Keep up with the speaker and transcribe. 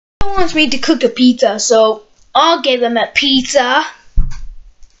wants me to cook a pizza, so I'll give him a pizza.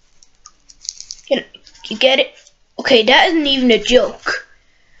 You get it? Okay, that isn't even a joke.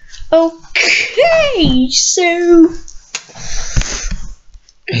 Okay, so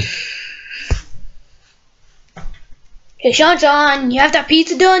hey, Shawn, you have that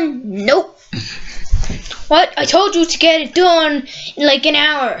pizza done? Nope. What? I told you to get it done in like an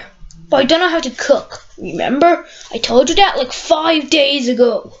hour. But I don't know how to cook. Remember? I told you that like 5 days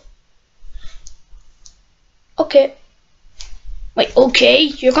ago. Okay. Wait, okay?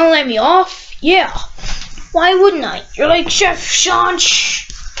 You're gonna let me off? Yeah. Why wouldn't I? You're like Chef Shawn,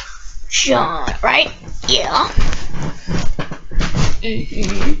 right? Yeah.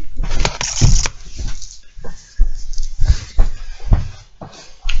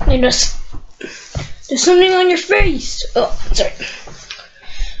 There's something on your face. Oh, sorry.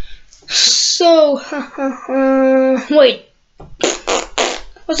 So, wait.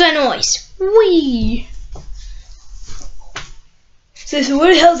 What's that noise? Wee. This is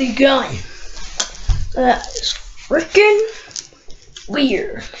where the hell's he going? That is freaking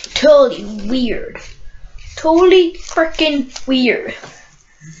weird. Totally weird. Totally freaking weird.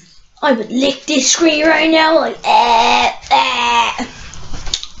 I would lick this screen right now like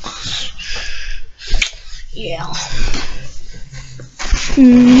yeah.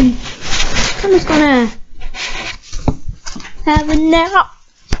 I'm just gonna have a nap.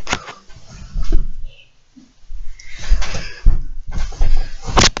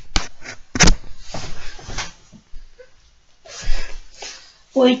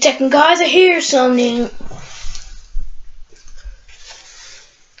 Wait a second, guys, I hear something.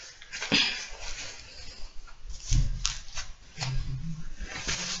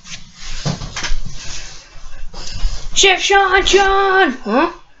 Chef Shawn!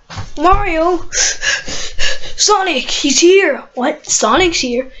 Huh? Mario? Sonic, he's here! What? Sonic's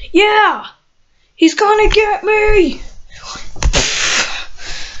here? Yeah! He's gonna get me!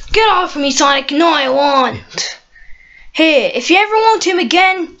 Get off of me, Sonic! No, I won't! Hey, if you ever want him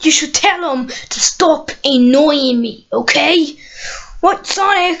again, you should tell him to stop annoying me, okay? What,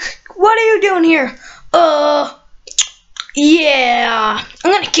 Sonic? What are you doing here? Yeah,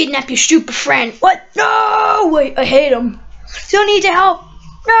 I'm gonna kidnap your stupid friend. What? No! Wait, I hate him. Still need to help.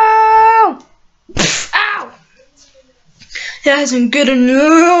 No! Ow! That isn't good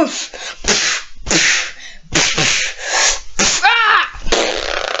enough.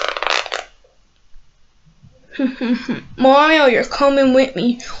 Mario, you're coming with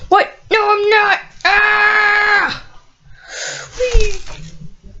me. What? No, I'm not. Ah! Whee!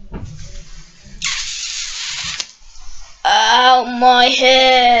 Ow, my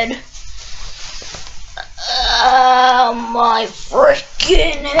head. Ow, my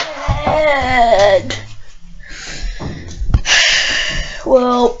freaking head.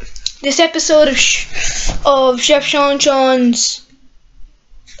 Well, this episode of Chef Shawn's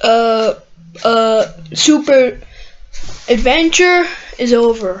super adventure is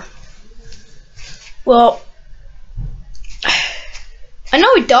over. Well, I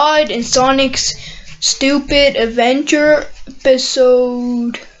know he died in Sonic's stupid adventure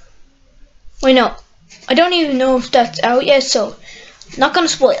episode. Wait, no, I don't even know if that's out yet, so I'm not gonna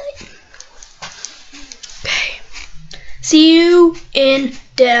spoil it. Okay, see you in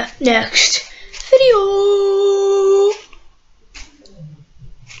the next video.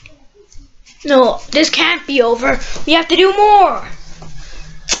 No, this can't be over. We have to do more.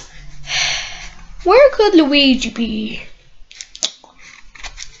 Where could Luigi be?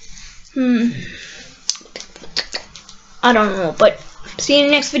 I don't know, but see you in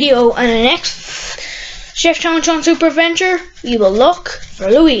the next video. And the next Chef Shawn Super Adventure, we will look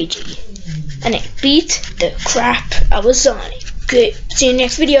for Luigi and beat the crap out of Sonic. Good. See you in the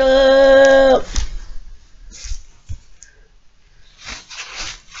next video.